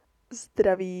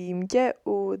Zdravím tě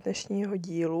u dnešního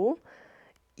dílu.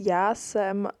 Já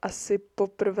jsem asi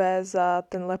poprvé za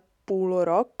tenhle půl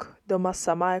rok doma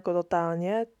sama, jako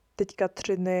totálně. Teďka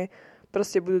 3 dny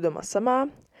prostě budu doma sama.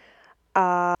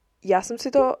 A já jsem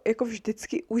si to jako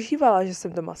vždycky užívala, že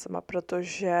jsem doma sama,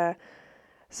 protože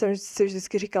jsem si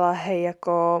vždycky říkala, hej,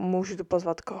 jako můžu tu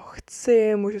pozvat koho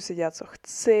chci, můžu si dělat, co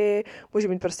chci, můžu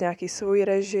mít prostě nějaký svůj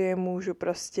režim, můžu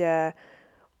prostě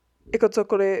jako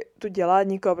cokoliv tu dělat,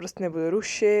 nikoho prostě nebudu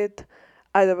rušit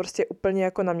a je to prostě úplně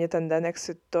jako na mě ten den, jak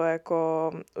si to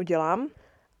jako udělám.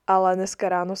 Ale dneska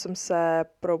ráno jsem se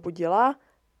probudila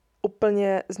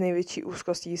úplně z největší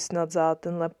úzkostí snad za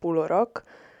tenhle půl rok,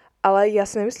 ale já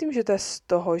si nemyslím, že to je z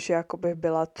toho, že jako bych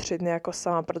byla 3 dny jako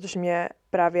sama, protože mě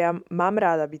právě já mám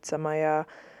ráda být sama, já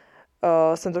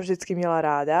jsem to vždycky měla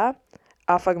ráda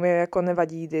a fakt mi jako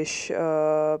nevadí, když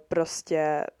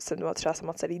prostě jsem doma třeba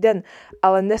sama celý den.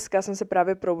 Ale dneska jsem se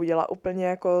právě probudila úplně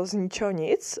jako z ničeho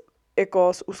nic,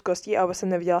 jako z úzkostí a vůbec jsem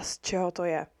nevěděla, z čeho to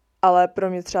je. Ale pro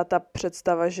mě třeba ta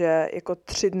představa, že jako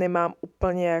 3 dny mám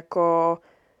úplně jako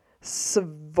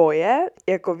svoje,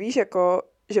 jako víš, jako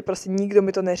že prostě nikdo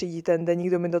mi to neřídí ten den,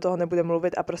 nikdo mi do toho nebude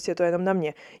mluvit a prostě je to jenom na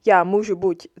mě. Já můžu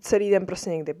buď celý den prostě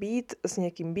někde být, s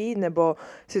někým být, nebo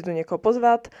si tu někoho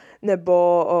pozvat,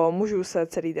 nebo můžu se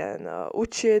celý den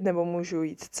učit, nebo můžu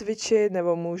jít cvičit,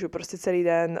 nebo můžu prostě celý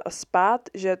den spát,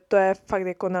 že to je fakt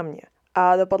jako na mě.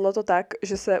 A dopadlo to tak,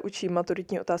 že se učím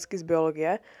maturitní otázky z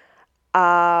biologie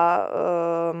a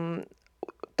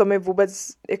to mi vůbec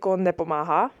jako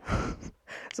nepomáhá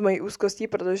s mojí úzkostí,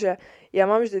 protože já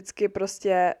mám vždycky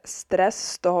prostě stres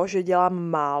z toho, že dělám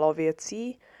málo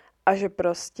věcí a že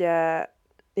prostě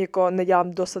jako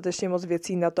nedělám dostatečně moc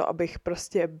věcí na to, abych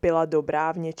prostě byla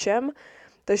dobrá v něčem.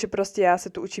 Takže prostě já se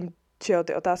tu učím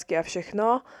ty otázky a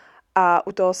všechno a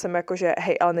u toho jsem jako, že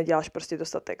hej, ale neděláš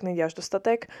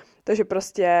dostatek. Takže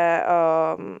prostě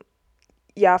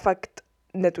já fakt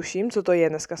netuším, co to je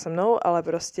dneska se mnou, ale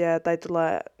prostě tady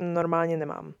tohle normálně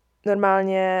nemám.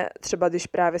 Normálně třeba když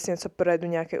právě si něco projedu,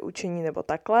 nějaké učení nebo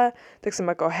takhle, tak jsem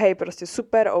jako hej, prostě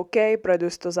super, OK, projedu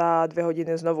si to za 2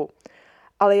 hodiny znovu.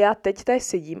 Ale já teď tady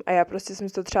sedím a já prostě jsem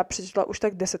si to třeba přečetla už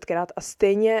tak 10krát a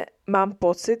stejně mám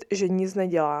pocit, že nic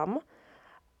nedělám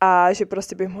a že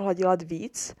prostě bych mohla dělat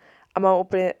víc a mám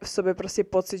úplně v sobě prostě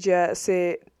pocit, že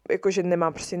si, jakože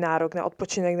nemám prostě nárok na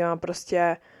odpočinek, nemám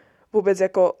prostě vůbec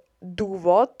jako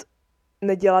důvod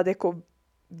nedělat jako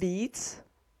víc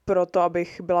pro to,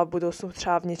 abych byla v budoucnu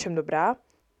třeba v něčem dobrá.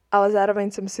 Ale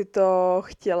zároveň jsem si to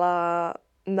chtěla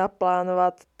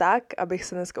naplánovat tak, abych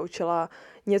se dneska učila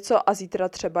něco a zítra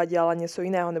třeba dělala něco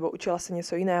jiného nebo učila se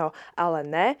něco jiného. Ale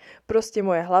ne, prostě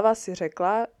moje hlava si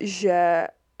řekla, že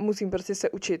musím prostě se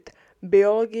učit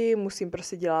biologii, musím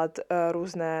prostě dělat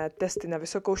různé testy na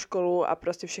vysokou školu a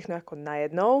prostě všechno jako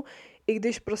najednou, i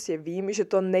když prostě vím, že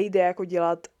to nejde jako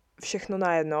dělat všechno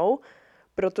najednou,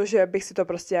 protože bych si to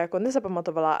prostě jako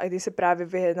nezapamatovala a když se právě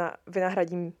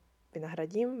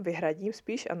vyhradím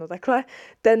spíš, ano takhle,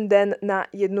 ten den na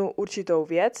jednu určitou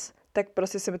věc, tak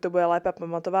prostě se mi to bude lépe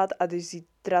pamatovat a když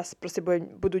zítra prostě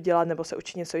budu dělat nebo se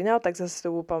učit něco jiného, tak zase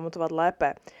to budu pamatovat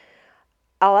lépe.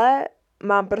 Ale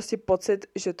mám prostě pocit,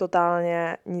 že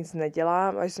totálně nic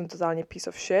nedělám a že jsem totálně piece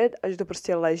of shit a že to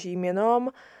prostě ležím jenom.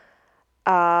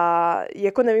 A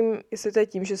jako nevím, jestli to je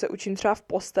tím, že se učím třeba v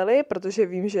posteli, protože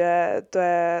vím, že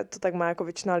to tak má jako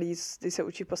většina lidí, když se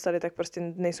učí v posteli, tak prostě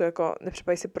nejsou jako,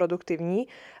 nepřipadají si produktivní,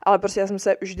 ale prostě já jsem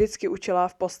se vždycky učila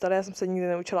v posteli, já jsem se nikdy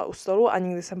neučila u stolu a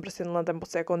nikdy jsem prostě ten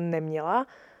pocit jako neměla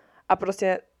a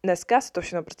prostě dneska se to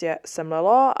všechno prostě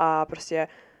semlelo a prostě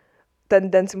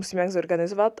ten den si musím nějak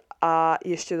zorganizovat a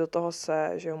ještě do toho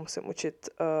se, že musím učit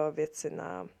věci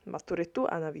na maturitu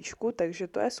a na výšku, takže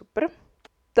to je super.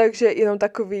 Takže jenom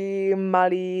takový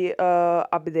malý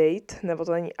update, nebo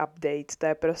to není update, to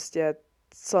je prostě,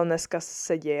 co dneska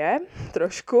se děje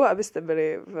trošku, abyste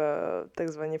byli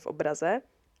takzvaně v obraze.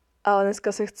 Ale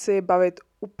dneska se chci bavit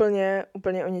úplně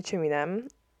o něčem jiném.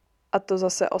 A to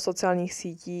zase o sociálních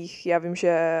sítích. Já vím,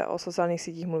 že o sociálních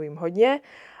sítích mluvím hodně,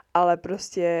 ale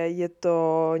prostě je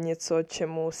to něco,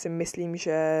 čemu si myslím,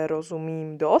 že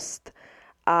rozumím dost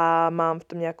a mám v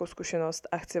tom nějakou zkušenost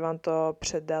a chci vám to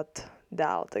předat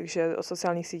dál. Takže o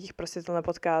sociálních sítích prostě tenhle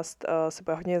podcast se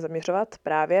bude hodně zaměřovat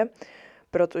právě,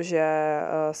 protože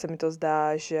se mi to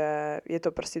zdá, že je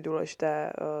to prostě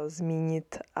důležité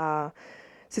zmínit a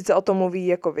sice o tom mluví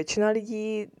jako většina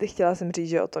lidí, chtěla jsem říct,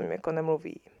 že o tom jako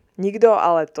nemluví nikdo,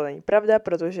 ale to není pravda,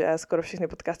 protože skoro všechny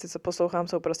podcasty, co poslouchám,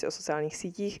 jsou prostě o sociálních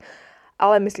sítích,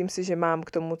 ale myslím si, že mám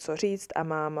k tomu co říct a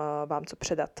mám vám co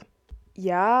předat.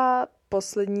 Já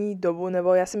poslední dobu,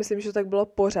 nebo já si myslím, že to tak bylo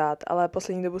pořád, ale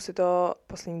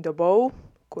poslední dobou,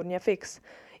 kurně fix.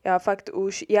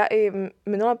 Já i v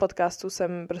minulém podcastu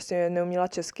jsem prostě neuměla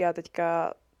česky a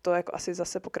teďka to jako asi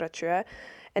zase pokračuje.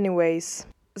 Anyways,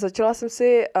 začala jsem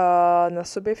si na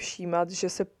sobě všímat, že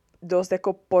se dost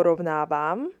jako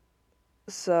porovnávám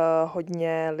s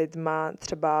hodně lidma,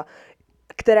 třeba,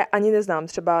 které ani neznám,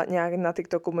 třeba nějak na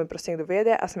TikToku mi prostě někdo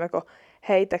vyjede a jsem jako,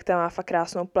 hej, tak ta má fakt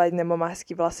krásnou pleť, nebo má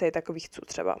hezký vlasy, takový chci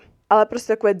třeba. Ale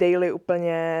prostě takové daily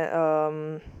úplně,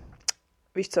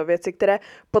 víš co, věci, které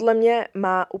podle mě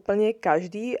má úplně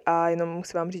každý a jenom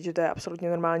musím vám říct, že to je absolutně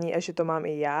normální a že to mám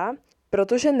i já.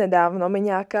 Protože nedávno mi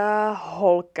nějaká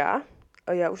holka,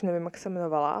 já už nevím, jak se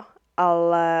jmenovala,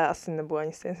 ale asi nebudu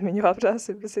ani stejně zmiňovat, protože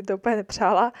asi by si to úplně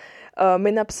nepřála,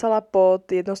 mi napsala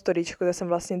pod jedno storíčko, kde jsem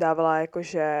vlastně dávala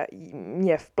jakože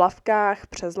mě v plavkách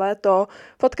přes léto.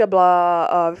 Fotka byla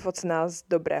vyfocená z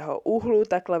dobrého úhlu,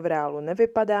 takhle v reálu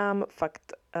nevypadám,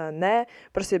 fakt ne,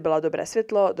 prostě bylo dobré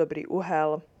světlo, dobrý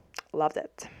úhel, loved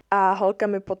it. A holka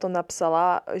mi potom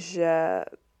napsala, že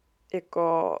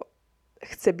jako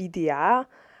chce být já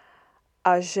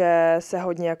a že se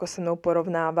hodně jako se mnou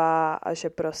porovnává a že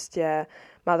prostě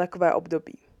má takové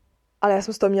období. Ale já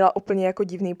jsem z toho měla úplně jako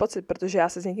divný pocit, protože já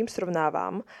se s někým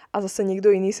srovnávám a zase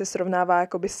někdo jiný se srovnává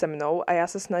jakoby se mnou a já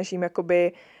se snažím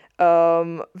jakoby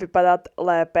vypadat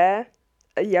lépe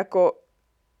jako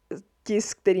ti,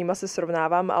 s kterýma se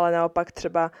srovnávám, ale naopak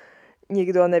třeba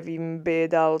někdo, nevím, by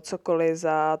dal cokoliv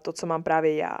za to, co mám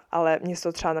právě já, ale mně se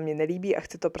to třeba na mě nelíbí a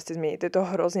chci to prostě změnit. Je to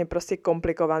hrozně prostě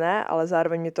komplikované, ale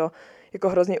zároveň mě to jako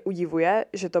hrozně udivuje,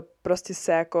 že to prostě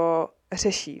se jako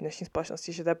řeší v dnešní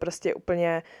společnosti, že to je prostě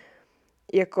úplně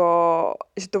jako,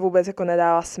 že to vůbec jako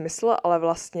nedává smysl, ale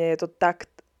vlastně je to tak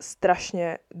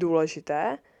strašně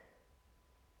důležité.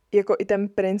 Jako i ten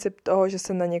princip toho, že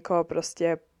se na někoho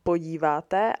prostě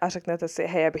podíváte a řeknete si,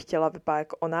 hej, já bych chtěla vypadat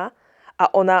jako ona,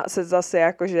 a ona se zase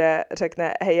jakože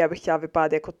řekne, hej, já bych chtěla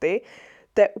vypadat jako ty.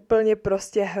 To je úplně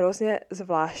prostě hrozně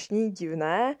zvláštní,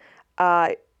 divné a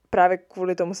právě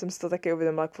kvůli tomu jsem si to taky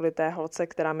uvědomila, kvůli té holce,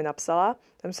 která mi napsala.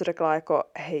 Tam si řekla jako,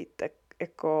 hej, tak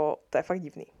jako to je fakt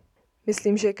divný.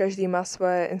 Myslím, že každý má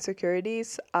svoje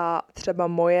insecurities a třeba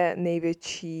moje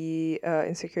největší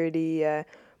insecurity je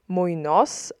můj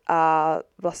nos a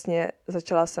vlastně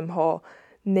začala jsem ho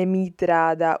nemít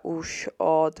ráda už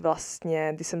od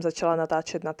vlastně, když jsem začala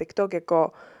natáčet na TikTok,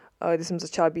 jako když jsem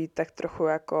začala být tak trochu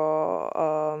jako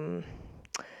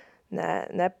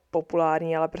ne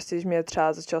populární, ale prostě když mě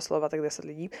třeba začalo sledovat tak 10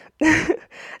 lidí,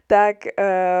 tak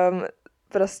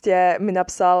prostě mi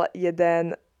napsal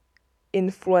jeden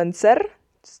influencer,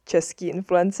 český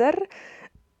influencer,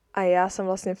 a já jsem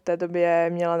vlastně v té době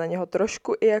měla na něho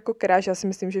trošku i jako crush. Já si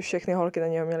myslím, že všechny holky na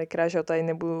něho měly crush, a tady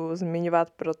nebudu zmiňovat,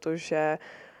 protože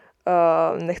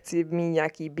nechci mít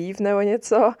nějaký beef nebo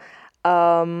něco.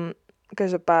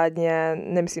 Každopádně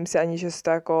nemyslím si ani, že si to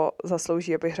jako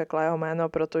zaslouží, abych řekla jeho jméno,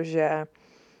 protože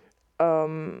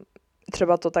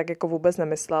třeba to tak jako vůbec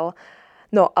nemyslel.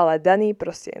 No, ale daný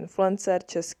prostě influencer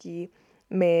český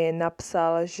mi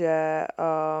napsal, že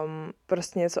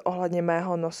prostě něco ohledně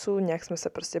mého nosu, nějak jsme se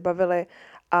prostě bavili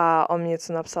a on mi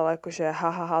něco napsal jako, že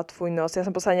haha, tvůj nos. Já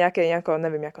jsem poslala nějakou,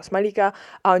 nevím, jako smajlíka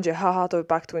a on, že haha, to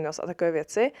vypadá tvůj nos a takové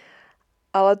věci.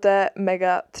 Ale to je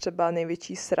mega třeba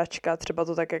největší sračka, třeba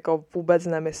to tak jako vůbec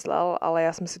nemyslel, ale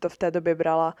já jsem si to v té době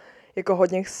brala jako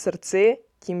hodně k srdci,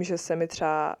 tím, že se mi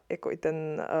třeba jako i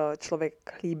ten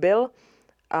člověk líbil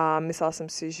a myslela jsem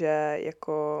si, že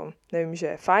jako, nevím, že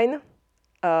je fajn,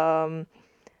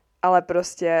 ale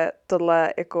prostě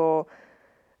tohle jako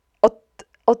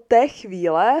od té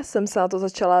chvíle jsem se na to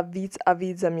začala víc a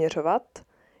víc zaměřovat,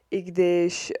 i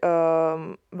když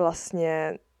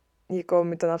vlastně jako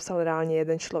mi to napsal reálně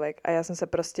jeden člověk a já jsem se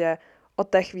prostě od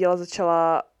té chvíle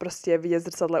začala prostě vidět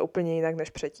zrcadle úplně jinak než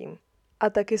předtím. A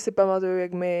taky si pamatuju,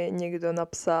 jak mi někdo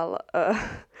napsal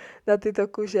na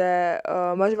TikToku, že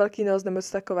máš velký nos nebo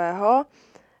něco takového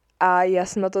a já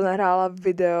jsem na to nahrála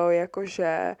video,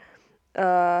 jakože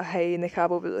hej,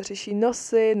 nechápu, kdo to řeší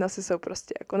nosy jsou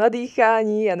prostě jako na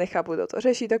dýchání a nechápu, kdo to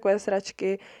řeší takové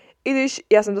sračky. I když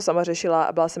já jsem to sama řešila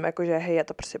a byla jsem jako, že hej, já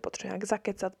to prostě potřebuji nějak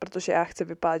zakecat, protože já chci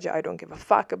vypadat, že I don't give a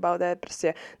fuck about it,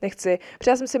 prostě nechci.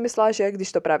 Protože já jsem si myslela, že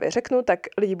když to právě řeknu, tak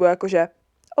lidi budou jako, že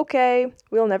OK,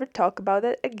 we'll never talk about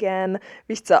it again,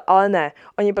 víš co, ale ne.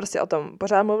 Oni prostě o tom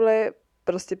pořád mluvili,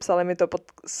 prostě psali mi to pod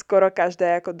skoro každé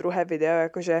jako druhé video,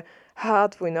 jakože haha,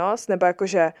 tvůj nos, nebo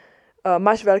jakože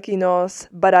máš velký nos,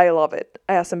 but I love it.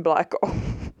 A já jsem byla jako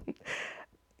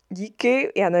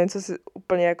díky, já nevím, co si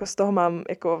úplně jako z toho mám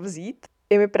jako vzít.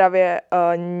 I mi právě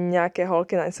nějaké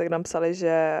holky na Instagram psaly,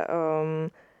 že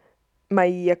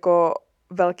mají jako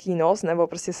velký nos, nebo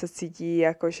prostě se cítí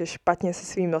jako, že špatně se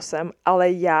svým nosem,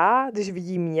 ale já, když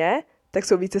vidím mě, tak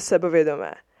jsou více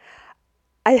sebevědomé.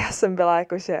 A já jsem byla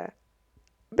jakože,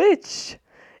 bitch,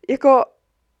 jako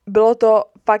bylo to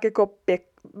fakt jako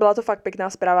byla to fakt pěkná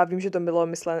zpráva, vím, že to bylo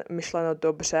myšleno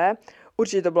dobře,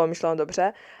 určitě to bylo myšleno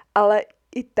dobře, ale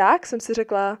i tak jsem si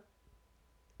řekla,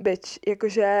 bitch,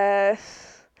 jakože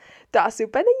to asi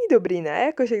úplně není dobrý, ne?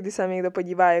 Jakože když se na mě někdo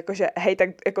podívá, jakože hej, tak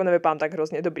jako nevypadám tak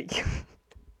hrozně dobrý.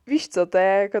 Víš co, to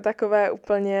je jako takové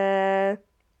úplně,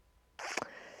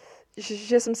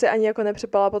 že jsem si ani jako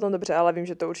nepřipala potom dobře, ale vím,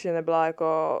 že to určitě nebyla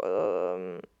jako,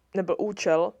 nebyl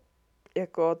účel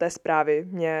jako té zprávy,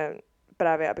 mě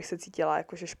právě, abych se cítila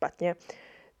jakože špatně.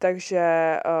 Takže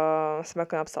jsem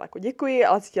jako napsala jako děkuji,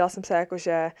 ale cítila jsem se jako,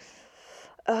 že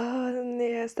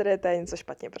tady je něco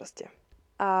špatně prostě.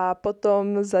 A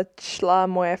potom začala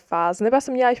moje fáze, nebo já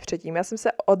jsem měla již předtím, já jsem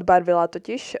se odbarvila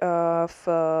totiž, v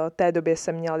té době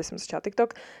jsem měla, když jsem začala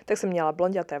TikTok, tak jsem měla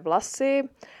blonděté vlasy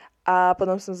a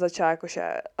potom jsem začala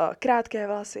jakože krátké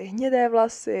vlasy, hnědé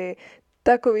vlasy,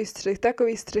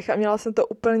 takový střih a měla jsem to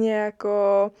úplně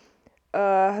jako,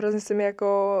 hrozně se mi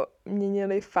jako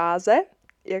měnily fáze,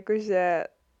 jakože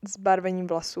s barvením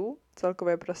vlasů,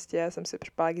 celkově prostě jsem si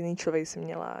připadala, jak jiný člověk, jsem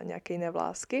měla nějaké jiné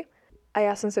vlásky. A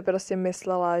já jsem si prostě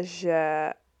myslela, že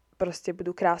prostě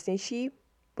budu krásnější,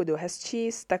 budu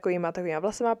hezčí s takovýma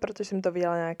vlasama, protože jsem to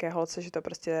viděla nějaké holce, že to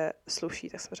prostě sluší.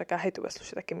 Tak jsem řekla, hej, to bude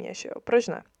slušet taky mě, že jo, proč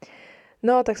ne?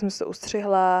 No, tak jsem se to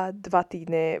ustřihla, 2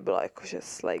 týdny, byla jakože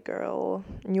slay girl,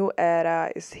 new era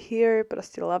is here,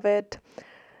 prostě love it.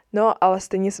 No, ale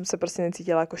stejně jsem se prostě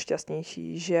necítila jako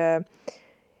šťastnější, že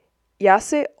já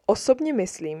si osobně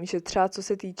myslím, že třeba co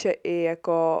se týče i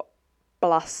jako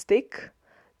plastik,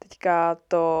 teďka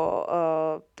to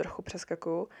trochu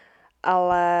přeskakuju,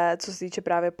 ale co se týče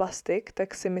právě plastik,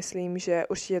 tak si myslím, že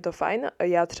určitě je to fajn.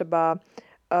 Já třeba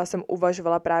jsem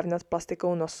uvažovala právě nad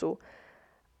plastikou nosu,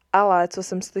 ale co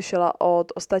jsem slyšela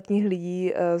od ostatních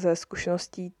lidí ze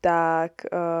zkušeností, tak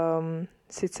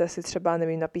sice si třeba,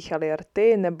 nevím, napíchali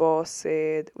rty nebo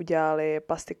si udělali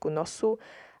plastiku nosu,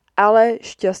 ale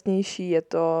šťastnější je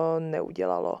to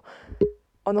neudělalo.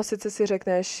 Ono sice si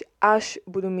řekneš, až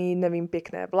budu mít, nevím,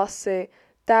 pěkné vlasy,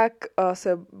 tak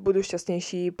se budu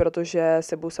šťastnější, protože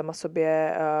se budu sama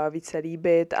sobě více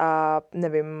líbit a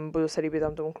nevím, budu se líbit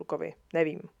tam tomu klukovi,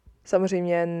 nevím.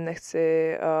 Samozřejmě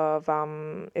nechci vám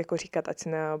jako říkat, ať si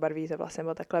neobarvíte vlasy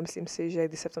nebo takhle, myslím si, že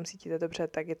když se v tom cítíte dobře,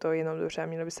 tak je to jenom dobře a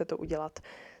měli byste to udělat.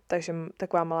 Takže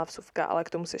taková malá vsuvka, ale k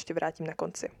tomu se ještě vrátím na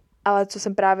konci. Ale co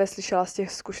jsem právě slyšela z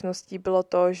těch zkušeností, bylo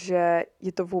to, že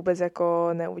je to vůbec jako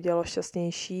neudělalo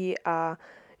šťastnější a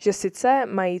že sice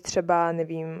mají třeba,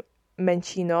 nevím,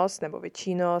 menší nos nebo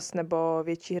větší nos nebo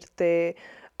větší rty,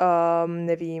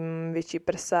 nevím, větší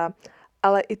prsa,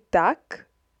 ale i tak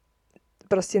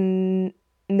prostě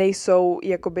nejsou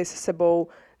jakoby se sebou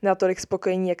natolik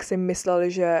spokojení, jak si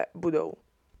mysleli, že budou.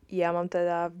 Já mám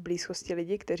teda v blízkosti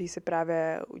lidi, kteří si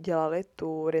právě udělali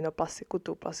tu rinoplastiku,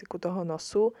 tu plastiku toho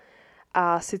nosu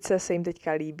a sice se jim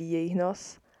teďka líbí jejich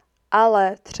nos,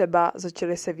 ale třeba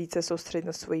začali se více soustředit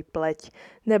na svoji pleť,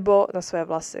 nebo na své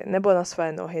vlasy, nebo na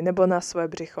své nohy, nebo na své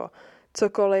břicho,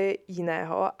 cokoliv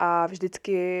jiného a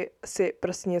vždycky si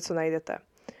prostě něco najdete.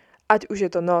 Ať už je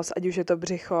to nos, ať už je to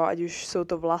břicho, ať už jsou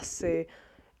to vlasy,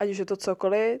 ať už je to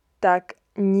cokoliv, tak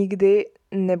nikdy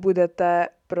nebudete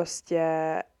prostě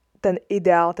ten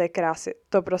ideál té krásy.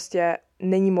 To prostě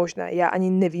není možné. Já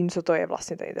ani nevím, co to je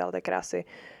vlastně ten ideál té krásy.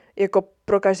 Jako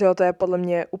pro každého to je podle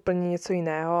mě úplně něco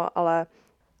jiného, ale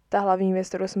ta hlavní věc,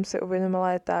 kterou jsem si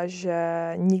uvědomila, je ta, že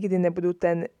nikdy nebudu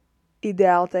ten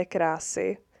ideál té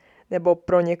krásy, nebo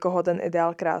pro někoho ten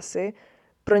ideál krásy.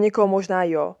 Pro někoho možná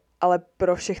jo, ale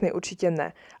pro všechny určitě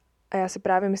ne. A já si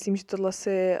právě myslím, že tohle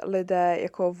si lidé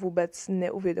jako vůbec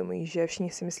neuvědomují, že všichni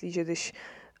si myslí, že když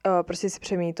prostě si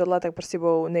přemění tohle, tak prostě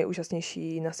budou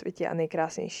nejúžasnější na světě a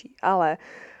nejkrásnější. Ale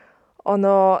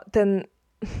ono,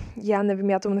 já nevím,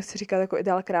 já tomu nechci říkat jako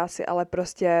ideál krásy, ale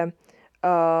prostě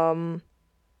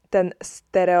ten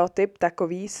stereotyp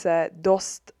takový se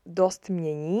dost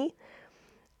mění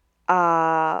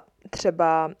a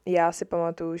třeba já si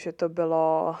pamatuju, že to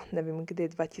bylo, nevím kdy,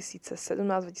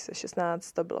 2017,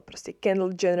 2016, to bylo prostě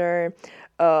Kendall Jenner,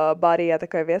 body a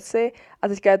takové věci a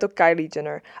teďka je to Kylie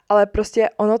Jenner. Ale prostě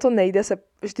ono to nejde se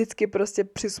vždycky prostě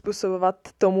přizpůsobovat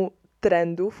tomu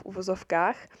trendu v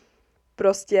uvozovkách.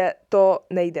 Prostě to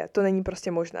nejde, to není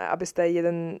prostě možné, abyste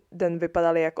jeden den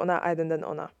vypadali jak ona a jeden den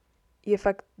ona. Je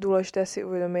fakt důležité si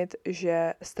uvědomit,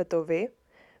 že jste to vy,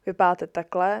 vypadáte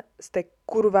takhle, jste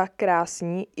kurva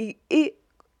krásní,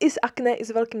 i s akné, i s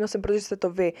velkým nosem, protože jste to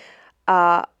vy.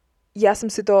 A já jsem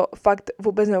si to fakt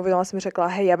vůbec neuvědomila, jsem řekla,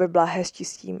 hej, já bych byla hezčí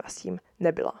s tím a s tím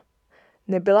nebyla.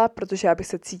 Nebyla, protože já bych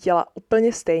se cítila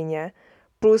úplně stejně,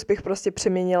 plus bych prostě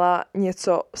přeměnila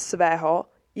něco svého,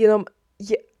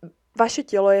 Vaše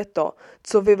tělo je to,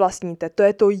 co vy vlastníte. To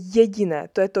je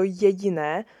to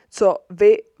jediné, co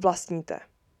vy vlastníte.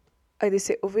 A když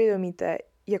si uvědomíte,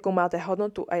 jakou máte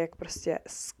hodnotu a jak prostě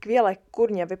skvěle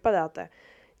kurně vypadáte,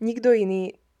 nikdo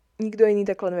jiný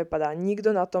takhle nevypadá.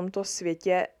 Nikdo na tomto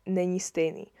světě není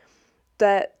stejný. To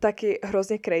je taky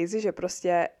hrozně crazy, že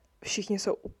prostě všichni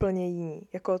jsou úplně jiní,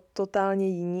 jako totálně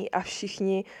jiní a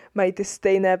všichni mají ty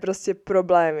stejné prostě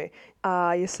problémy.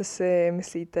 A jestli si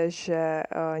myslíte, že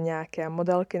nějaké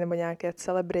modelky nebo nějaké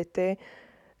celebrity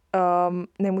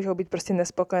nemůžou být prostě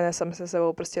nespokojené sami se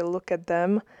sebou, prostě look at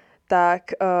them,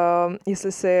 tak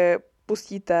jestli si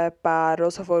pustíte pár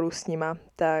rozhovorů s nima,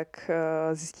 tak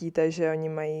zjistíte, že oni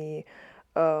mají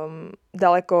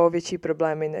daleko větší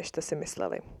problémy, než jste si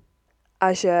mysleli.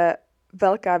 A že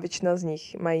velká většina z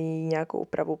nich mají nějakou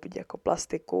úpravu, buď jako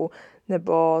plastiku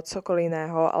nebo cokoliv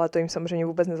jiného, ale to jim samozřejmě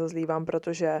vůbec nezazlívám,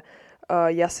 protože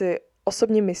já si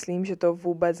osobně myslím, že to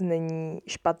vůbec není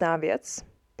špatná věc,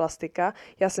 plastika.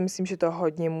 Já si myslím, že to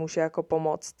hodně může jako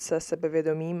pomoct se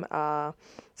sebevědomím a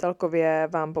celkově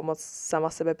vám pomoct sama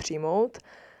sebe přijmout,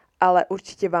 ale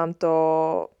určitě vám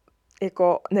to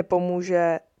jako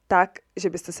nepomůže tak, že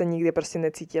byste se nikdy prostě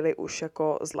necítili už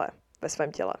jako zle ve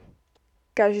svém těle.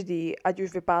 Každý, ať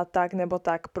už vypadá tak nebo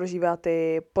tak, prožívá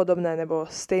ty podobné nebo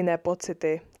stejné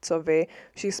pocity, co vy.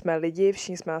 Všichni jsme lidi,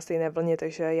 všichni jsme na stejné vlně,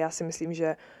 takže já si myslím,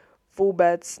 že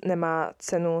vůbec nemá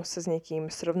cenu se s někým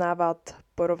srovnávat,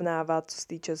 porovnávat, co se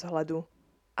týče vzhledu.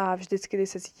 A vždycky, když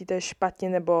se cítíte špatně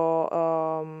nebo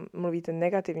mluvíte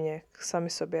negativně k sami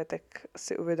sobě, tak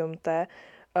si uvědomte,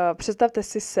 představte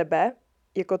si sebe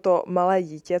jako to malé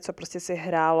dítě, co prostě si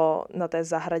hrálo na té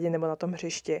zahradě nebo na tom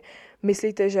hřišti.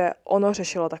 Myslíte, že ono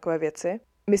řešilo takové věci?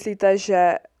 Myslíte,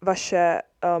 že vaše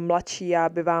mladší já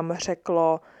by vám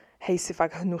řeklo, hej, jsi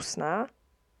fakt hnusná?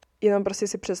 Jenom prostě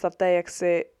si představte, jak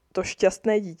si to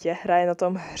šťastné dítě hraje na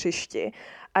tom hřišti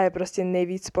a je prostě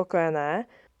nejvíc spokojené.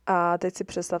 A teď si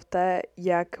představte,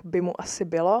 jak by mu asi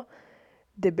bylo,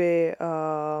 kdyby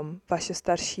vaše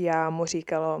starší já mu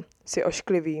říkalo, jsi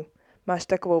ošklivý, máš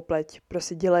takovou pleť,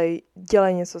 prostě dělej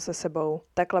něco se sebou.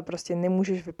 Takhle prostě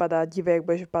nemůžeš vypadat, dívej, jak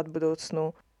budeš vypadat v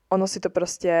budoucnu. Ono si to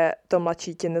prostě, to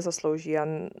mladší tě nezaslouží a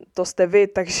to jste vy,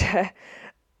 takže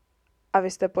a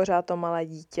vy jste pořád to malé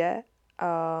dítě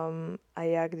a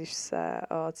já, když se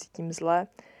cítím zle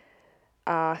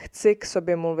a chci k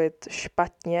sobě mluvit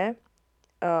špatně,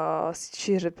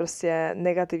 šířit prostě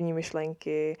negativní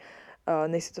myšlenky,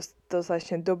 nejsi to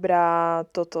dostatečně dobrá,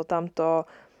 toto, tamto,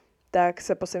 tak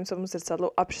se postavím svému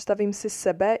zrcadlu a představím si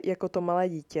sebe jako to malé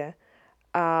dítě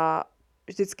a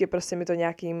vždycky prostě mi to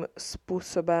nějakým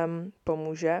způsobem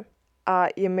pomůže. A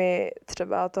je mi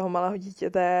třeba toho malého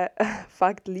dítěte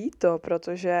fakt líto,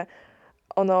 protože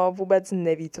ono vůbec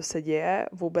neví, co se děje,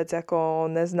 vůbec jako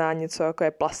nezná něco, jako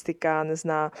je plastika,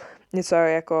 nezná něco,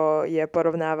 jako je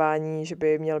porovnávání, že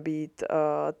by měl být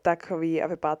takový a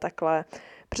vypadat takhle.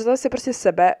 Představte si prostě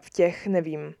sebe v těch,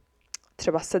 nevím,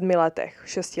 třeba 7 letech,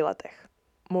 6 letech.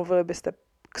 Mluvili byste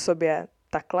k sobě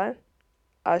takhle?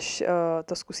 Až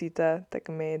to zkusíte, tak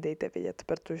mi dejte vědět,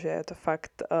 protože je to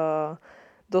fakt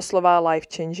doslova life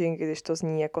changing, když to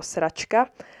zní jako sračka,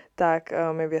 tak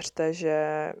mi věřte,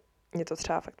 že mě to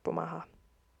třeba fakt pomáhá.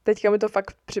 Teďka mi to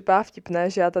fakt připadá vtipné,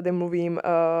 že já tady mluvím,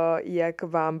 jak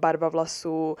vás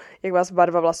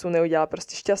barva vlasů neudělá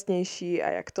prostě šťastnější a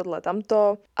jak tohle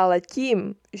tamto, ale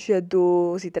tím, že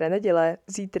jdu zítra neděle,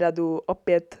 zítra jdu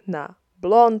opět na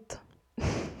blond.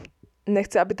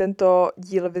 Nechci, aby tento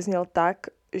díl vyzněl tak,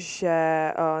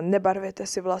 že nebarvěte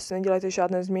si vlasy, nedělejte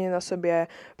žádné změny na sobě,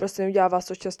 prostě neudělá vás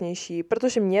to šťastnější,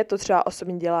 protože mě to třeba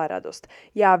osobně dělá radost.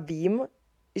 Já vím,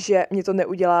 že mě to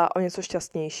neudělá o něco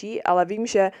šťastnější, ale vím,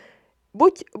 že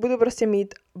buď budu prostě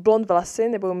mít blond vlasy,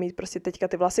 nebo mít prostě teďka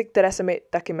ty vlasy, které se mi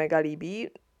taky mega líbí,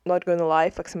 not gonna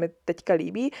lie, fakt se mi teďka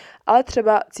líbí, ale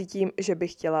třeba cítím, že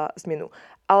bych chtěla změnu.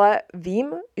 Ale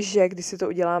vím, že když si to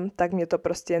udělám, tak mě to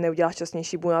prostě neudělá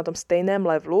šťastnější, budu na tom stejném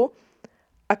levelu,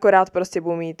 akorát prostě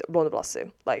budu mít blond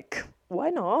vlasy. Like,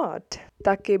 why not?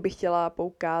 Taky bych chtěla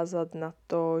poukázat na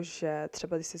to, že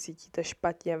třeba když se cítíte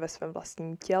špatně ve svém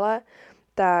vlastním těle,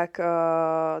 tak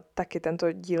taky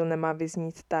tento díl nemá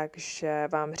vyznít tak, že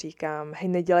vám říkám, hej,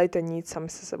 nedělejte nic sami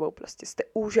se sebou, prostě jste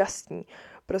úžasní.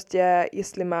 Prostě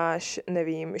jestli máš,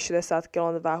 nevím, 60 kg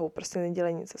váhu, prostě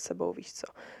nedělej nic se sebou, víš co.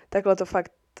 Takhle to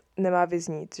fakt nemá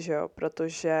vyznít, že jo,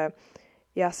 protože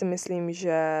já si myslím,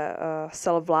 že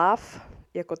self-love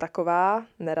jako taková,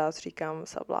 nerád říkám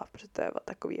self-love, protože to je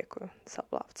takový jako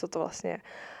self-love, co to vlastně je,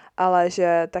 ale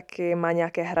že taky má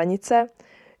nějaké hranice,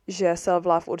 že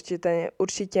self-love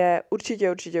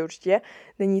určitě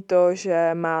není to,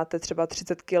 že máte třeba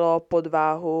 30 kilo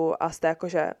podváhu a jste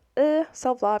jakože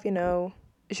self-love,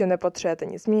 že nepotřebujete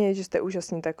nic změnit, že jste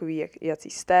úžasní takový, jací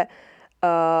jste.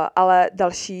 Ale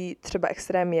další třeba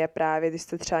extrém je právě, když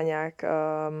jste třeba nějak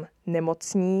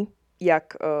nemocní,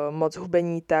 jak moc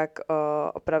hubení, tak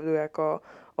opravdu jako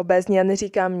obézní. Já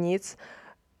neříkám nic,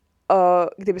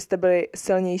 kdybyste byli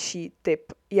silnější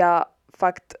typ. Já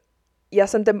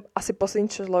jsem ten asi poslední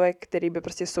člověk, který by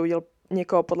prostě soudil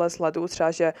někoho podle vzhledu,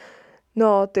 třeba, že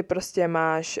no, ty prostě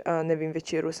máš, nevím,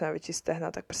 větší rus a větší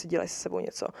stehna, tak prostě dělej se sebou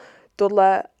něco.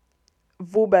 Tohle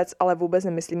vůbec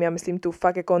nemyslím. Já myslím tu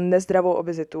fakt jako nezdravou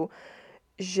obezitu,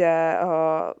 že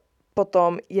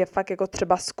potom je fakt jako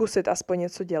třeba zkusit aspoň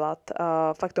něco dělat.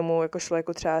 Fakt tomu jako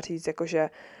člověku třeba říct, jako že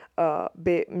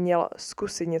by měl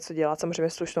zkusit něco dělat, samozřejmě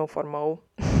slušnou formou.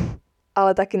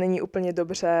 Ale taky není úplně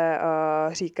dobře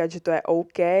říkat, že to je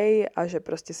OK a že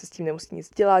prostě se s tím nemusí nic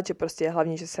dělat, že prostě je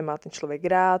hlavně, že se má ten člověk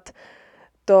rád.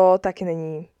 To taky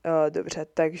není dobře,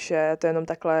 takže to je jenom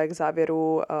takhle k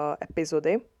závěru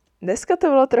epizody. Dneska to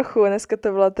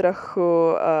bylo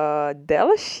trochu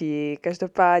delší,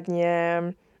 každopádně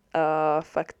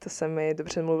fakt to se mi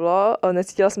dobře mluvilo.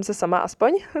 Necítila jsem se sama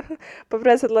aspoň,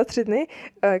 poprvé za 3 dny.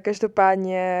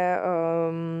 Každopádně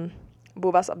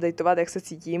budu vás updateovat, jak se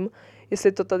cítím,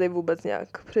 jestli to tady vůbec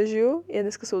nějak přežiju.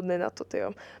 Dneska jsou dny na to,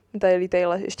 tyjo. Tady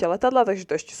lítají ještě letadla, takže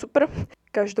to je ještě super.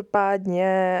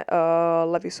 Každopádně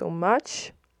love you so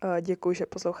much. Děkuji, že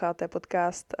posloucháte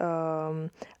podcast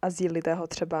a sdílíte ho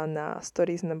třeba na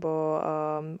stories nebo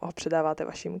ho předáváte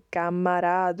vašim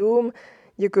kamarádům.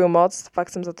 Děkuji moc, fakt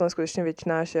jsem za to neskutečně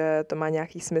vděčná, že to má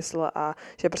nějaký smysl a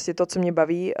že prostě to, co mě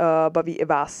baví, baví i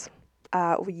vás.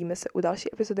 A uvidíme se u další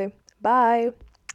epizody. Bye!